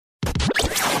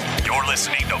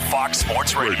listening to Fox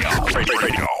Sports Radio.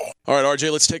 All right,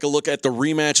 RJ, let's take a look at the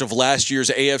rematch of last year's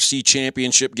AFC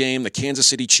Championship game. The Kansas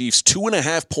City Chiefs,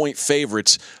 2.5-point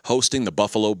favorites, hosting the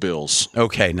Buffalo Bills.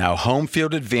 Okay, now home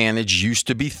field advantage used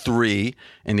to be 3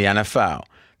 in the NFL.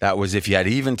 That was if you had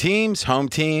even teams, home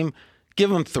team,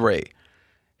 give them 3.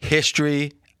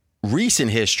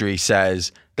 Recent history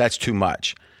says that's too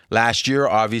much. Last year,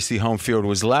 obviously, home field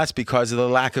was less because of the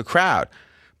lack of crowd.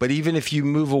 But even if you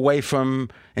move away from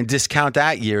and discount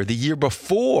that year, the year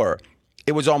before,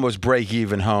 it was almost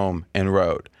break-even home and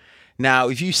road. Now,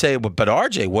 if you say, but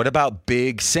RJ, what about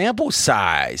big sample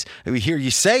size? We hear you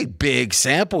say big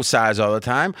sample size all the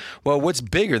time. Well, what's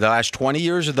bigger, the last 20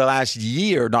 years or the last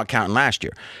year, not counting last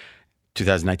year,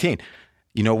 2019?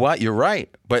 You know what? You're right.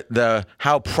 But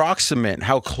how proximate,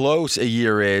 how close a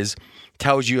year is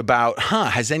tells you about,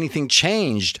 has anything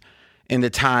changed in the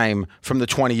time from the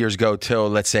 20 years ago till,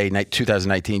 let's say,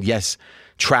 2019? Yes,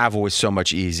 travel is so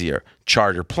much easier.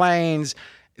 Charter planes,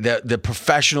 the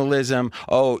professionalism.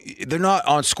 Oh, they're not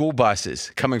on school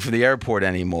buses coming from the airport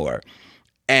anymore.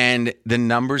 And the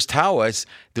numbers tell us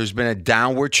there's been a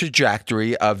downward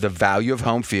trajectory of the value of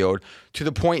home field to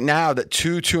the point now that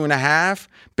 2.5,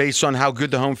 based on how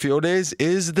good the home field is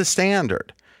the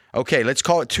standard. Okay, let's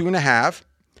call it 2.5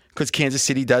 because Kansas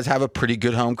City does have a pretty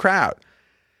good home crowd.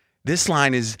 This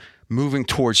line is moving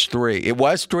towards 3. It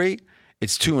was 3.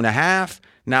 It's 2.5.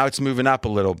 Now it's moving up a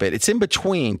little bit. It's in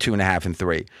between 2.5 and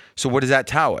 3. So what does that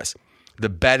tell us? The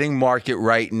betting market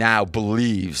right now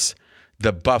believes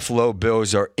the Buffalo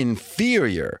Bills are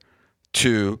inferior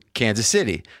to Kansas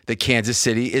City. The Kansas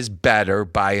City is better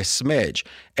by a smidge.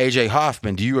 A.J.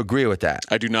 Hoffman, do you agree with that?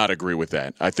 I do not agree with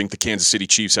that. I think the Kansas City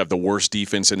Chiefs have the worst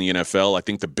defense in the NFL. I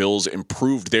think the Bills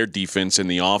improved their defense in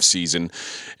the offseason,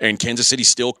 and Kansas City's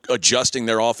still adjusting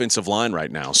their offensive line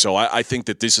right now. So I think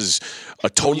that this is a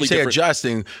totally when you say different...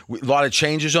 adjusting, a lot of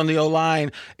changes on the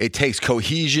O-line. It takes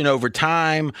cohesion over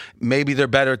time. Maybe they're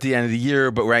better at the end of the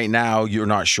year, but right now you're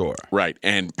not sure. Right,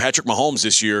 and Patrick Mahomes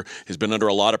this year has been under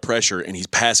a lot of pressure, and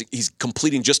he's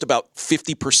completing just about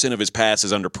 50% of his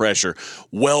passes under pressure,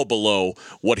 well below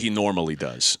what he normally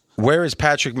does. Where is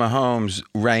Patrick Mahomes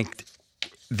ranked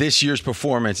this year's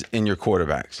performance in your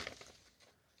quarterbacks?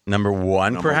 Number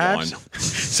one, perhaps?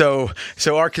 So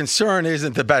our concern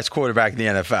isn't the best quarterback in the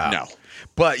NFL. No.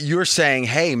 But you're saying,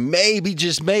 hey, maybe,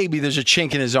 just maybe, there's a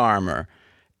chink in his armor.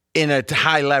 In a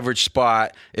high leverage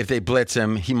spot, if they blitz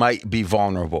him, he might be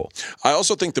vulnerable. I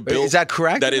also think the Bills... Is that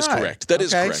correct? That is correct. That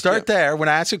is correct. Start there. When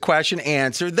I ask a question,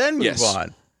 answer, then move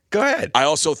on. Go ahead. I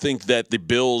also think that the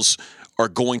Bills are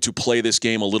going to play this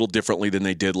game a little differently than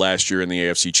they did last year in the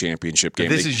AFC Championship game.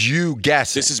 This is you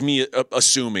guessing. This is me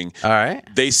assuming. All right.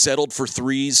 They settled for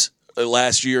threes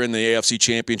last year in the AFC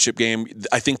Championship game.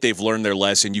 I think they've learned their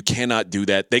lesson. You cannot do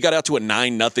that. They got out to a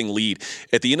 9-0 lead.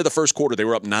 At the end of the first quarter, they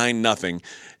were up 9-0,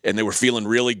 and they were feeling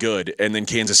really good, and then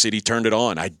Kansas City turned it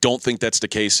on. I don't think that's the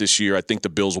case this year. I think the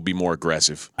Bills will be more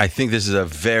aggressive. I think this is a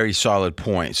very solid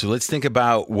point. So let's think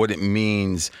about what it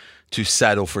means to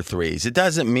settle for threes. It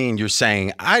doesn't mean you're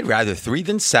saying, I'd rather 3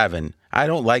 than 7. I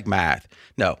don't like math.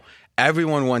 No,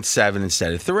 everyone wants 7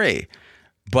 instead of 3.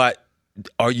 But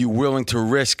are you willing to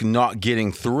risk not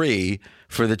getting 3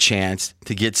 for the chance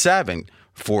to get 7?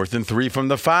 4th and 3 from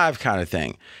the 5 kind of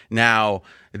thing. Now,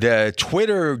 the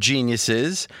Twitter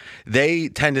geniuses, they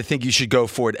tend to think you should go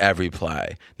for it every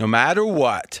play, no matter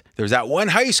what. There's that one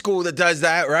high school that does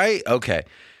that, right? Okay.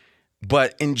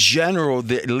 But in general,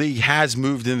 the league has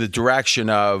moved in the direction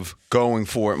of going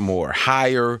for it more,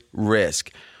 higher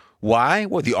risk. Why?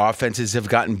 Well, the offenses have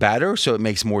gotten better, so it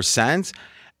makes more sense.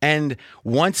 And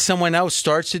once someone else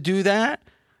starts to do that,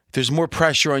 there's more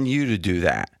pressure on you to do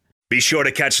that. Be sure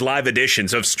to catch live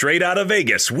editions of Straight Outta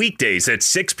Vegas weekdays at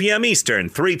 6 p.m. Eastern,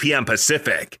 3 p.m.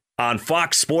 Pacific on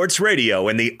Fox Sports Radio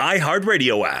and the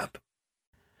iHeartRadio app.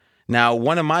 Now,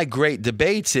 one of my great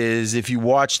debates is if you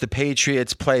watch the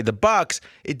Patriots play the Bucks,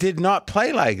 it did not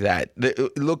play like that.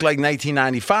 It looked like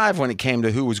 1995 when it came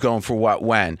to who was going for what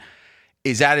when.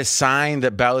 Is that a sign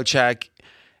that Belichick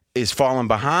is falling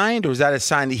behind, or is that a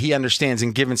sign that he understands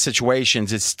in given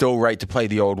situations it's still right to play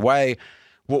the old way?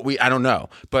 I don't know,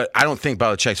 but I don't think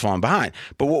Belichick's falling behind.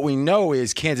 But what we know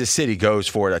is Kansas City goes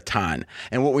for it a ton.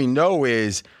 And what we know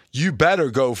is you better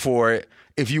go for it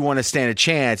if you want to stand a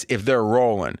chance if they're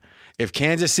rolling. If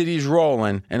Kansas City's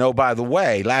rolling, and oh, by the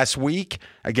way, last week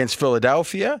against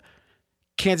Philadelphia,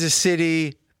 Kansas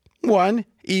City won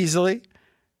easily.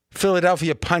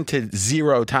 Philadelphia punted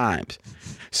 0 times.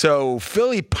 So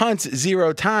Philly punts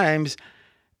 0 times,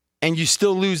 and you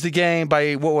still lose the game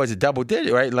by, what was it, double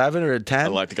digit, right? 11 or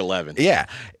 10? I think 11. Yeah.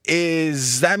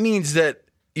 That means that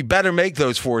you better make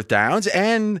those 4th downs,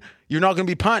 and you're not going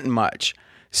to be punting much.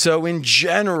 So in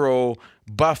general,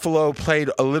 Buffalo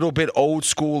played a little bit old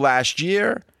school last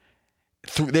year.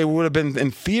 They would have been,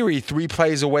 in theory, 3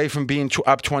 plays away from being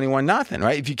up 21-0,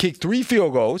 right? If you kick 3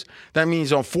 field goals, that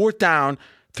means on 4th down,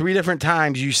 3 different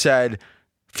times you said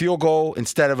field goal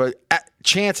instead of a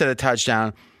chance at a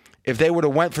touchdown. If they would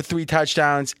have went for 3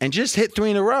 touchdowns and just hit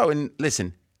 3 in a row, and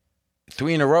listen,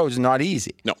 3 in a row is not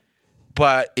easy. No.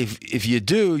 But if you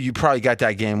do, you probably got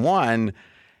that game won.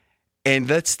 And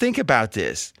let's think about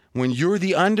this. When you're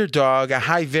the underdog, a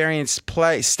high variance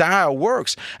play style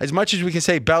works. As much as we can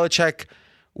say Belichick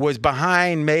was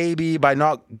behind maybe by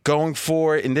not going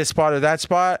for it in this spot or that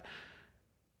spot,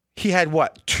 he had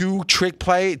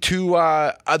 2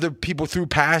 other people threw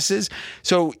passes.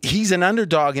 So he's an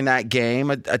underdog in that game,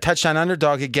 a touchdown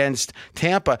underdog against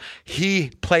Tampa.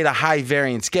 He played a high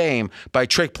variance game by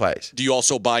trick plays. Do you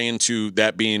also buy into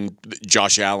that being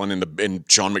Josh Allen and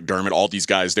Sean McDermott, all these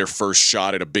guys, their first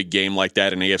shot at a big game like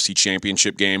that, an AFC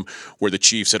championship game where the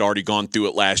Chiefs had already gone through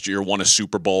it last year, won a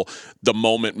Super Bowl? The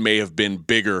moment may have been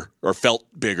bigger or felt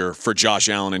bigger for Josh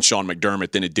Allen and Sean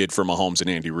McDermott than it did for Mahomes and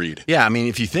Andy Reid. Yeah, I mean,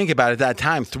 if you think about it, that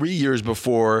time, 3 years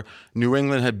before New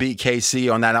England had beat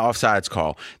KC on that offsides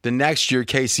call. The next year,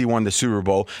 KC won the Super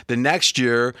Bowl. The next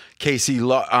year,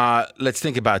 KC, let's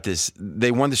think about this.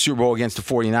 They won the Super Bowl against the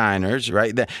 49ers,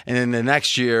 right? And then the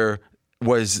next year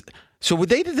was... So were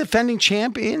they the defending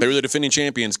champions? They were the defending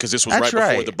champions because this was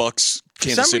before the Bucs, Kansas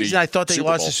City. For some reason, I thought they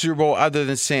lost the Super Bowl other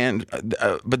than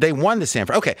but they won the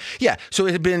Sanford. Okay, yeah. So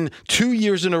it had been 2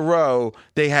 years in a row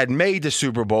they had made the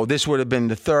Super Bowl. This would have been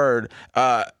the third.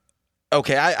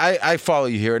 Okay, I follow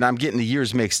you here, and I'm getting the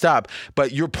years mixed up.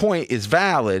 But your point is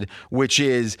valid, which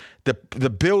is the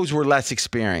Bills were less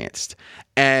experienced.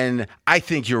 And I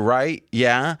think you're right,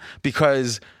 yeah,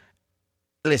 because...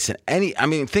 Listen,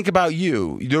 think about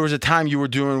you. There was a time you were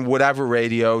doing whatever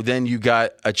radio, then you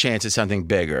got a chance at something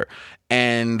bigger.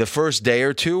 And the first day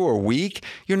or 2 or week,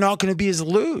 you're not going to be as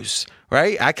loose,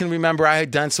 right? I can remember I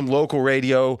had done some local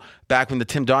radio back when the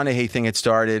Tim Donahue thing had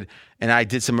started, and I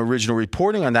did some original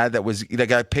reporting on that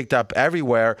got picked up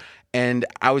everywhere. And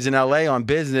I was in LA on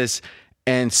business,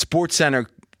 and SportsCenter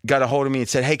got a hold of me and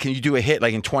said, "Hey, can you do a hit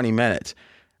like in 20 minutes?"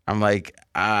 I'm like,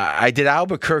 I did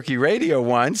Albuquerque radio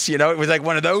once. It was like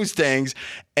one of those things.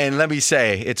 And let me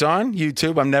say, it's on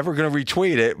YouTube. I'm never going to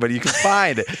retweet it, but you can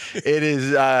find it. It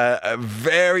is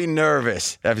very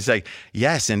nervous. I was like,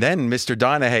 yes. And then Mr.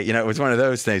 Donahue, it was one of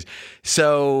those things.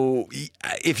 So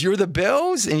if you're the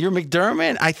Bills and you're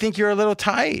McDermott, I think you're a little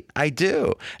tight. I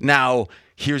do. Now,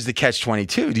 here's the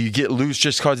catch-22. Do you get loose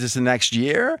just because it's the next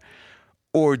year?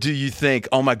 Or do you think,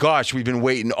 oh my gosh, we've been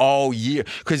waiting all year?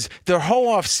 Because their whole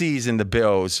offseason, the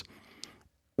Bills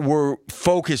were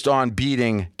focused on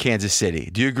beating Kansas City.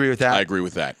 Do you agree with that? I agree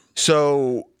with that.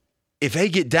 So if they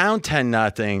get down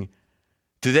 10-0,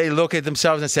 do they look at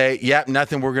themselves and say, yep,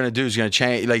 nothing we're going to do is going to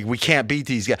change? Like, we can't beat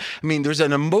these guys. I mean, there's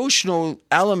an emotional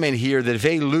element here that if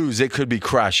they lose, it could be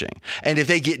crushing. And if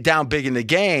they get down big in the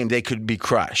game, they could be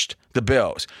crushed, the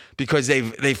Bills, because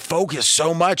they focus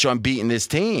so much on beating this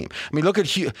team. I mean, look at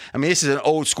this is an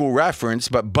old school reference,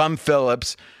 but Bum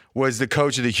Phillips was the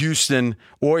coach of the Houston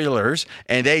Oilers,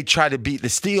 and they tried to beat the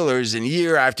Steelers. And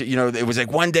year after, it was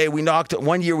like one year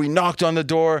we knocked on the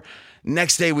door,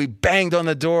 next day we banged on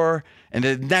the door, and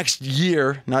the next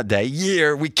year,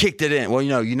 we kicked it in. Well,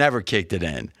 you never kicked it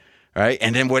in, right?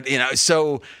 And then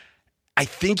so I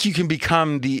think you can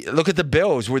become look at the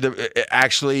Bills, were the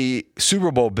actually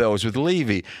Super Bowl Bills with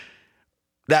Levy.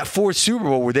 That 4th Super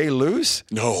Bowl, were they loose?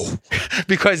 No.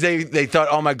 Because they thought,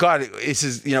 oh my God, this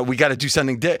is, we got to do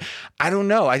something. I don't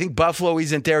know. I think Buffalo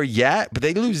isn't there yet, but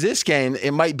they lose this game,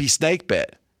 it might be snake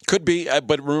bit. Could be,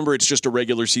 but remember, it's just a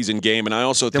regular season game, and I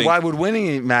also think... Then why would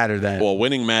winning matter then? Well,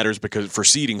 winning matters because for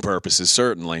seeding purposes,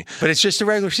 certainly. But it's just a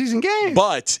regular season game.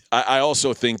 But I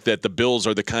also think that the Bills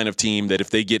are the kind of team that if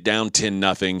they get down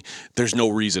 10-0, there's no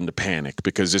reason to panic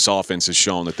because this offense has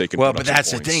shown that they can put up some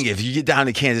that's points. The thing. If you get down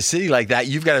to Kansas City like that,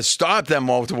 you've got to stop them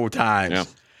multiple times. Yeah.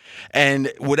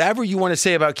 And whatever you want to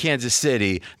say about Kansas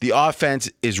City, the offense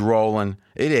is rolling.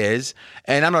 It is.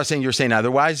 And I'm not saying you're saying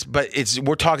otherwise, but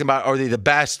we're talking about, are they the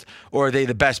best or are they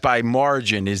the best by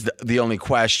margin is the only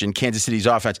question, Kansas City's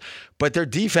offense. But their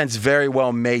defense very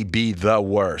well may be the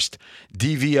worst.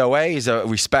 DVOA is a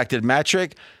respected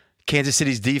metric. Kansas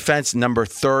City's defense, number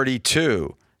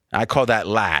 32. I call that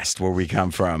last where we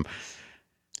come from.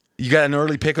 You got an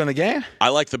early pick on the game? I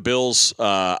like the Bills.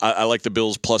 I like the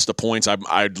Bills plus the points.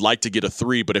 I'd like to get a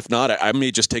 3, but if not, I may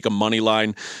just take a money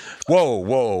line.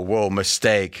 Whoa,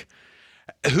 mistake.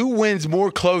 Who wins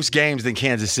more close games than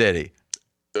Kansas City?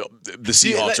 the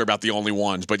Seahawks are about the only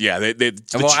ones. But yeah, the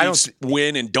Chiefs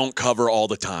win and don't cover all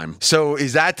the time. So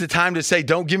is that the time to say,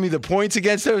 don't give me the points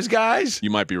against those guys? You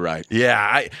might be right.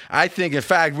 Yeah, I think, in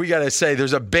fact, we got to say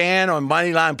there's a ban on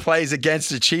money line plays against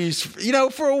the Chiefs,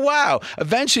 for a while.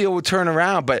 Eventually it will turn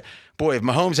around, but boy, if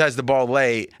Mahomes has the ball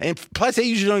late, and plus they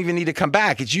usually don't even need to come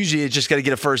back. It's just got to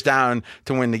get a first down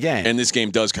to win the game. And this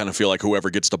game does kind of feel like whoever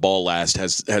gets the ball last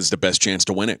has the best chance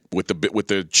to win it, with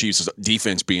the Chiefs'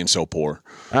 defense being so poor.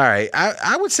 All right,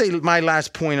 I would say my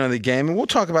last point on the game, and we'll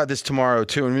talk about this tomorrow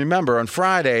too. And remember, on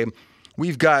Friday,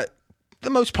 we've got the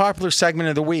most popular segment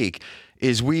of the week.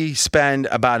 Is we spend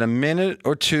about a minute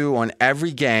or two on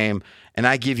every game, and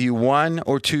I give you one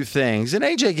or two things, and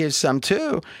AJ gives some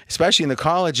too, especially in the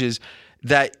colleges,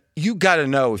 that you got to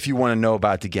know if you want to know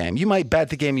about the game. You might bet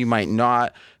the game, you might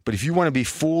not, but if you want to be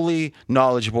fully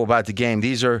knowledgeable about the game,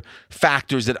 these are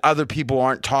factors that other people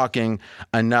aren't talking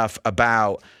enough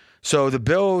about. So the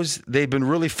Bills, they've been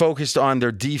really focused on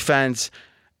their defense,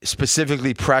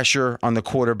 specifically pressure on the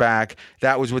quarterback.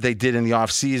 That was what they did in the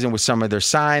offseason with some of their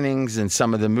signings and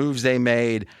some of the moves they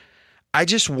made. I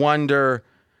just wonder,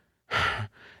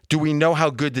 do we know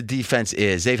how good the defense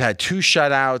is? They've had 2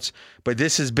 shutouts, but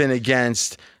this has been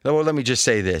against, well, let me just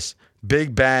say this.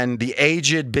 Big Ben, the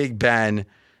aged Big Ben,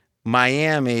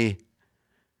 Miami.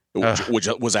 Which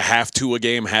was a half Tua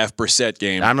game, half Brissett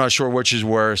game. I'm not sure which is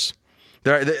worse.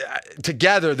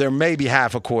 Together, they're maybe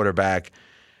half a quarterback.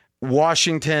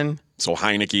 Washington. So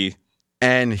Heineke.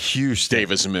 And Houston.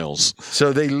 Davis Mills.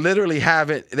 So they literally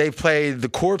haven't. They've played the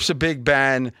corpse of Big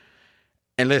Ben.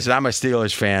 And listen, I'm a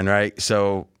Steelers fan, right?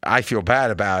 So I feel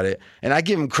bad about it. And I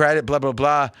give him credit, blah, blah,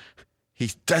 blah. He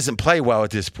doesn't play well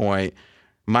at this point.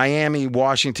 Miami,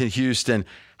 Washington, Houston.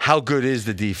 How good is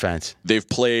the defense? They've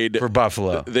played for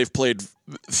Buffalo. They've played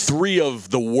 3 of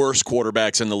the worst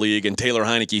quarterbacks in the league, and Taylor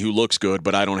Heineke, who looks good,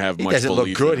 but I don't have much belief. He doesn't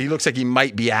look good. He looks like he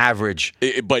might be average.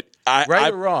 Right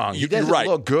or wrong? He doesn't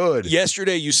look good.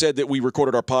 Yesterday, you said that we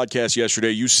recorded our podcast yesterday.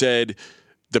 You said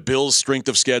the Bills' strength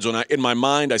of schedule. And in my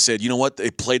mind, I said, you know what? They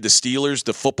played the Steelers,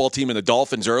 the football team, and the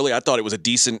Dolphins early. I thought it was a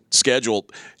decent schedule.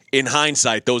 In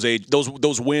hindsight, those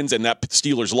wins and that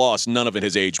Steelers loss, none of it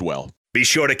has aged well. Be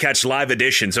sure to catch live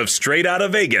editions of Straight Outta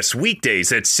Vegas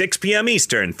weekdays at 6 p.m.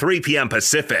 Eastern, 3 p.m.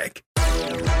 Pacific.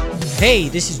 Hey,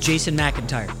 this is Jason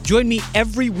McIntyre. Join me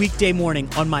every weekday morning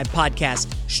on my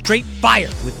podcast, Straight Fire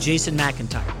with Jason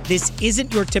McIntyre. This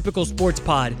isn't your typical sports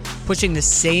pod pushing the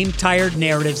same tired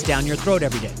narratives down your throat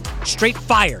every day. Straight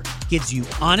Fire gives you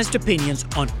honest opinions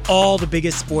on all the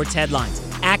biggest sports headlines,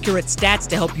 accurate stats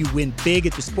to help you win big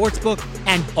at the sportsbook,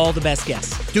 and all the best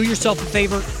guests. Do yourself a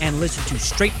favor and listen to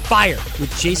Straight Fire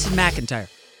with Jason McIntyre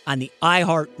on the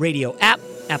iHeartRadio app,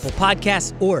 Apple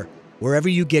Podcasts, or wherever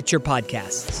you get your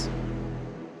podcasts.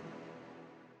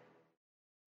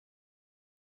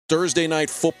 Thursday night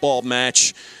football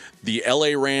match. The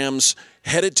LA Rams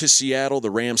headed to Seattle. The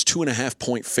Rams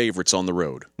 2.5-point favorites on the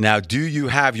road. Now, do you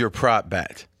have your prop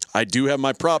bet? I do have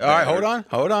my prop bet. All right,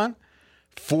 hold on.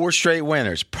 4 straight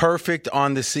winners. Perfect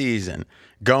on the season.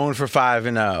 Going for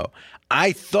 5-0.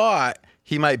 I thought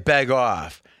he might beg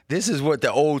off. This is what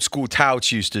the old school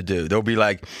touts used to do. They'll be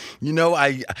like,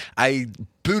 I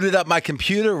booted up my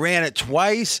computer, ran it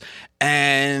twice,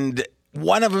 and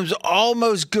one of them's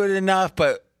almost good enough,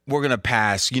 but we're going to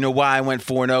pass. You know why I went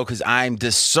 4-0? Because I'm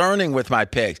discerning with my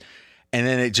picks. And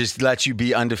then it just lets you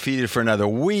be undefeated for another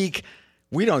week.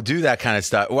 We don't do that kind of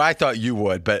stuff. Well, I thought you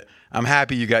would, but I'm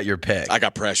happy you got your pick. I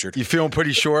got pressured. You feeling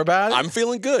pretty sure about it? I'm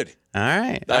feeling good. All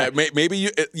right. Maybe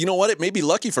you know what? It may be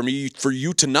lucky for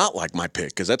you to not like my pick,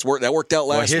 because that worked out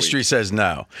last week. Well, history says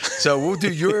no. So we'll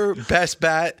do your best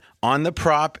bet on the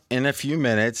prop in a few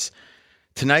minutes.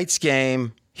 Tonight's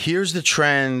game, here's the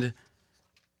trend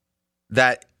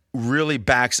that really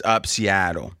backs up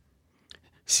Seattle.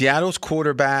 Seattle's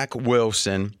quarterback,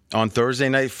 Wilson, on Thursday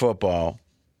Night Football,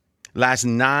 last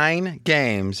 9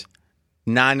 games,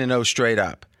 9-0 straight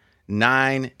up.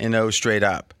 9-0 straight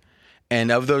up.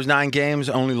 And of those 9 games,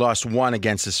 only lost 1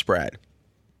 against the spread.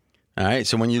 All right,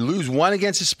 so when you lose 1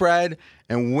 against the spread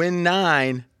and win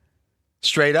 9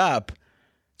 straight up,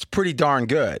 it's pretty darn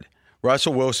good.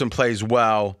 Russell Wilson plays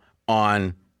well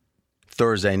on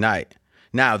Thursday night.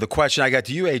 Now, the question I got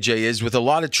to you, AJ, is with a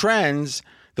lot of trends,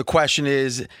 the question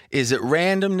is it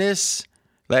randomness,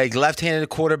 like left-handed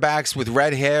quarterbacks with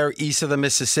red hair east of the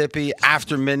Mississippi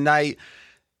after midnight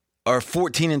are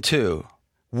 14-2?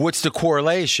 What's the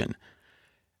correlation?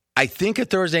 I think a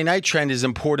Thursday night trend is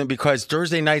important because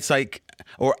Thursday night's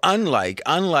unlike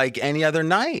any other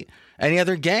night, any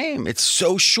other game. It's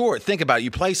so short. Think about it.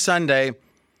 You play Sunday,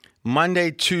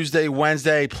 Monday, Tuesday,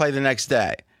 Wednesday, play the next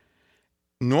day.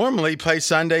 normally play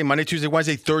Sunday, Monday, Tuesday,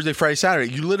 Wednesday, Thursday, Friday,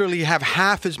 Saturday. You literally have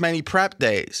half as many prep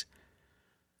days.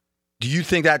 Do you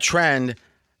think that trend,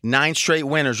 9 straight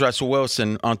winners, Russell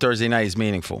Wilson, on Thursday night is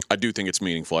meaningful? I do think it's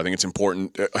meaningful. I think it's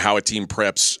important how a team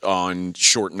preps on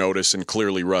short notice, and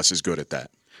clearly Russ is good at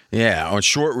that. Yeah, on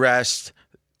short rest,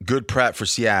 good prep for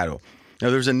Seattle. Now,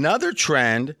 there's another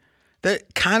trend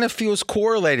that kind of feels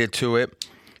correlated to it,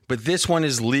 but this one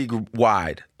is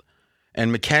league-wide.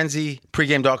 And McKenzie,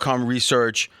 pregame.com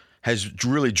research, has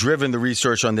really driven the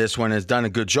research on this one and has done a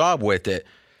good job with it.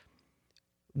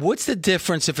 What's the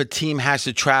difference if a team has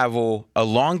to travel a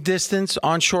long distance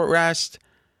on short rest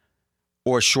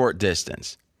or short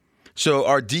distance? So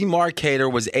our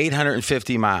demarcator was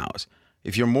 850 miles.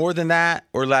 If you're more than that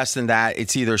or less than that,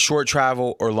 it's either short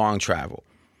travel or long travel.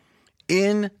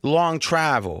 In long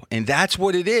travel, and that's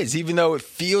what it is, even though it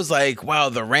feels like, well,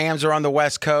 the Rams are on the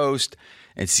West Coast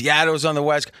and Seattle's on the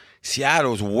West.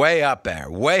 Seattle's way up there.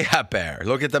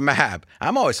 Look at the map.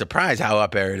 I'm always surprised how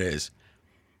up there it is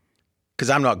because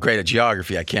I'm not great at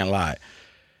geography, I can't lie.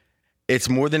 It's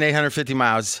more than 850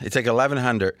 miles. It's like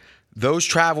 1,100. Those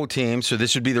travel teams, so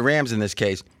this would be the Rams in this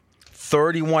case,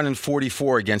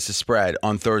 31-44 against the spread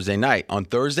on Thursday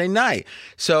night.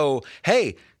 So,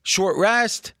 hey, short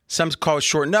rest, some call it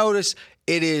short notice.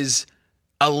 It is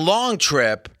a long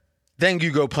trip, then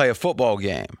you go play a football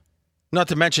game. Not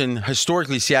to mention,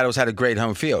 historically, Seattle's had a great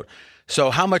home field.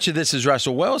 So how much of this is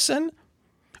Russell Wilson?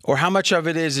 Or how much of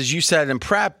it is, as you said in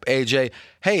prep, AJ,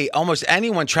 hey, almost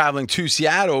anyone traveling to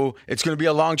Seattle, it's going to be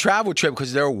a long travel trip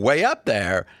because they're way up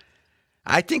there.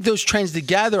 I think those trends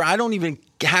together, I don't even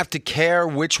have to care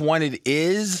which one it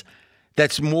is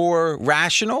that's more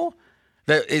rational.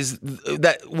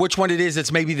 Which one it is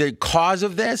that's maybe the cause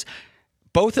of this.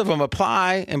 Both of them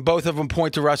apply and both of them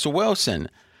point to Russell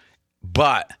Wilson.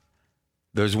 But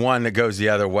there's one that goes the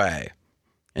other way.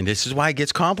 And this is why it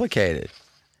gets complicated.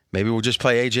 Maybe we'll just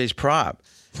play AJ's prop.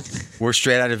 We're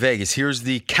straight out of Vegas. Here's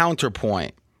the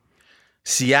counterpoint.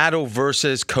 Seattle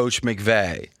versus Coach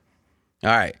McVay.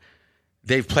 All right.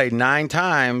 They've played 9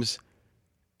 times,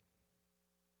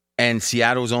 and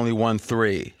Seattle's only won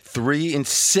 3.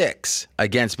 3-6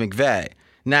 against McVay.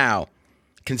 Now,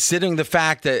 considering the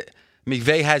fact that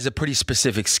McVay has a pretty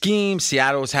specific scheme,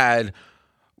 Seattle's had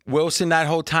Wilson that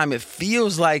whole time, it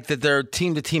feels like that their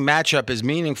team-to-team matchup is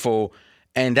meaningful,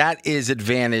 and that is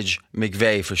advantage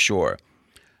McVay for sure.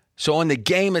 So on the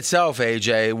game itself,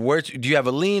 AJ, where do you have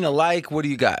a lean, a like? What do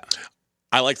you got?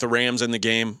 I like the Rams in the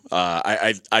game.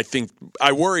 I think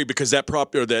I worry because that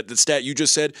prop or that stat you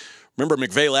just said. Remember,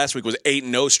 McVay last week was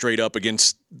 8-0 straight up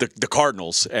against the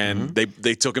Cardinals, and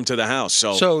they took him to the house.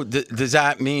 So does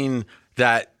that mean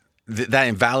that that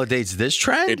invalidates this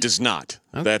trend? It does not.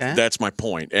 Okay. That's my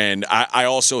point. And I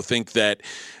also think that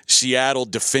Seattle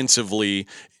defensively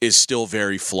is still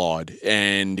very flawed,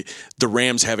 and the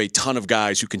Rams have a ton of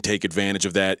guys who can take advantage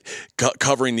of that.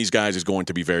 Covering these guys is going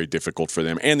to be very difficult for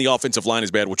them, and the offensive line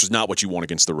is bad, which is not what you want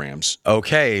against the Rams.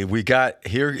 Okay, we got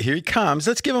here he comes.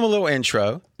 Let's give him a little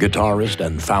intro. Guitarist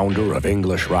and founder of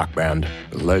English rock band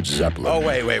Led Zeppelin. Oh,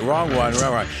 wait, wrong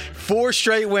one. 4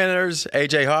 straight winners,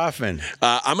 AJ Hoffman.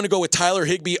 I'm going to go with Tyler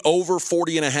Higbee over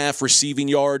 40.5 receiving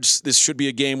yards. This should be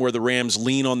a game where the Rams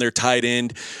lean on their tight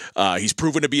end. He's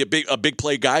proven to be a big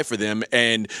play guy for them,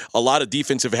 and a lot of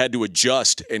defense have had to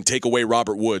adjust and take away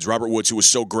Robert Woods, who was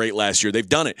so great last year. They've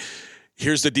done it.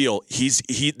 Here's the deal.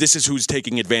 This is who's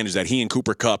taking advantage of that, he and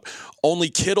Cooper Kupp. Only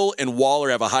Kittle and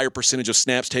Waller have a higher percentage of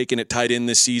snaps taken at tight end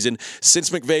this season. Since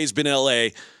McVay's been in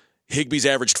L.A., Higbee's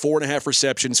averaged 4.5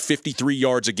 receptions, 53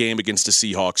 yards a game against the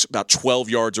Seahawks, about 12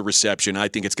 yards a reception. I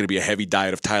think it's going to be a heavy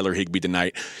diet of Tyler Higbee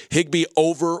tonight. Higbee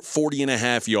over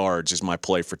 40.5 yards is my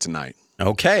play for tonight.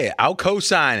 Okay, I'll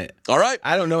co-sign it. All right.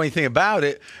 I don't know anything about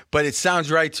it, but it sounds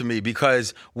right to me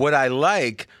because what I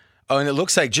like, and it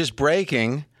looks like just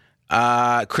breaking,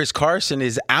 Chris Carson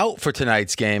is out for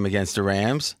tonight's game against the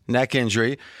Rams, neck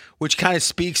injury, which kind of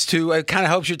speaks to, it kind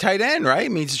of helps your tight end, right?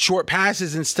 It means short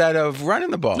passes instead of running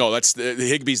the ball. No, that's the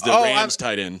Higbee's the Rams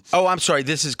tight end. Oh, I'm sorry.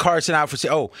 This is Carson out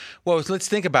for, well, let's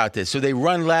think about this. So they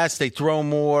run less, they throw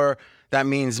more. That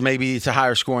means maybe it's a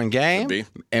higher scoring game,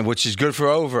 and which is good for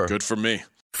over. Good for me.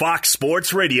 Fox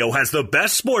Sports Radio has the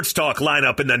best sports talk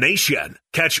lineup in the nation.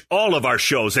 Catch all of our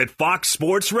shows at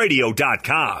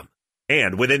foxsportsradio.com.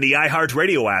 And within the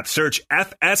iHeartRadio app, search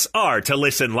FSR to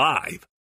listen live.